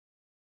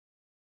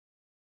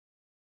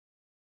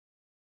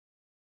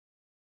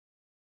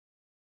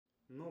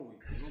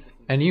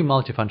A new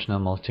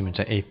multifunctional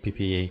multimeter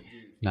APPA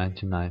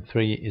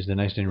 993 is the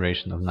next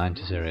generation of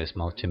 90 series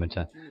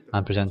multimeter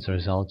and presents a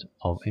result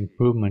of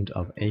improvement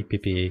of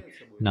APPA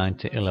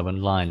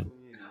 9011 line.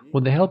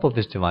 With the help of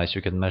this device,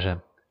 you can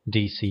measure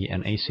DC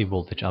and AC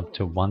voltage up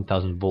to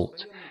 1000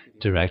 volts,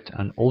 direct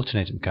and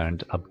alternating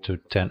current up to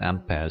 10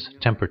 amperes,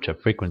 temperature,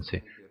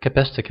 frequency,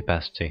 capacitor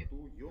capacity,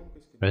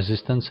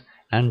 resistance,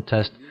 and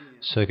test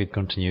circuit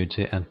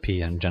continuity and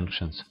p-n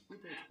junctions.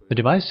 The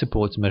device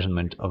supports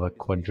measurement of a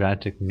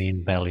quadratic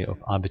mean value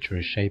of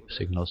arbitrary shape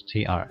signals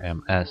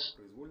TRMS.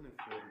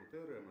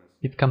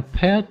 If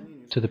compared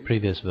to the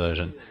previous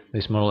version,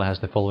 this model has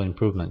the following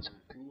improvements: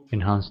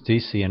 enhanced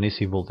DC and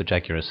AC voltage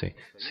accuracy,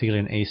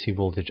 ceiling AC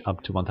voltage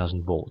up to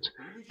 1000 volts,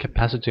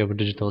 capacity over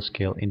digital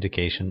scale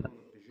indication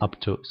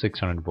up to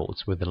 600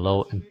 volts with a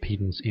low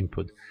impedance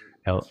input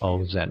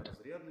LOZ,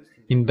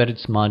 embedded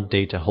smart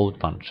data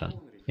hold function,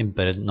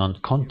 embedded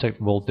non-contact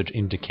voltage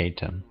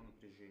indicator.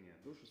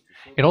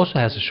 It also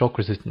has a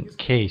shock-resistant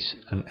case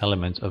and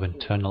elements of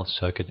internal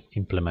circuit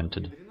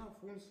implemented.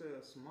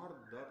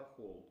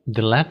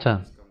 The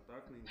latter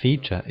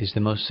feature is the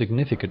most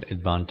significant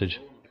advantage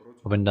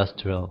of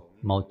industrial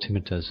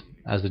multimeters,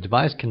 as the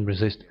device can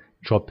resist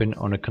dropping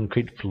on a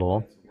concrete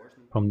floor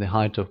from the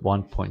height of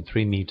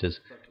 1.3 meters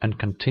and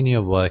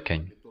continue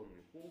working.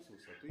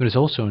 There is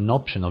also an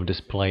option of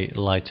display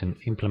lighting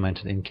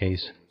implemented in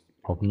case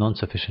of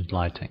non-sufficient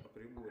lighting.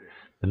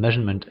 The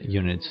measurement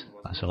units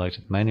are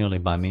selected manually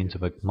by means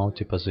of a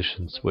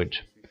multiposition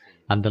switch,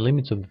 and the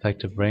limits of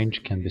effective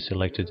range can be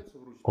selected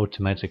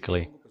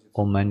automatically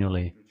or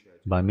manually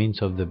by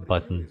means of the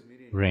button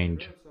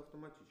Range.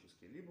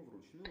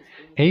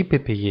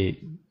 APPA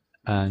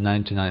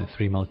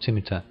 993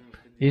 multimeter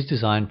is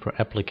designed for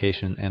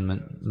application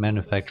in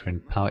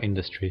manufacturing, power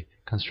industry,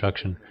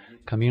 construction,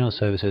 communal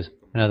services,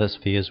 and other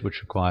spheres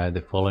which require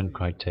the following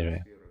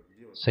criteria: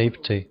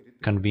 safety,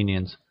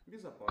 convenience,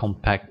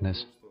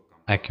 compactness,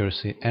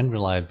 accuracy, and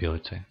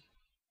reliability.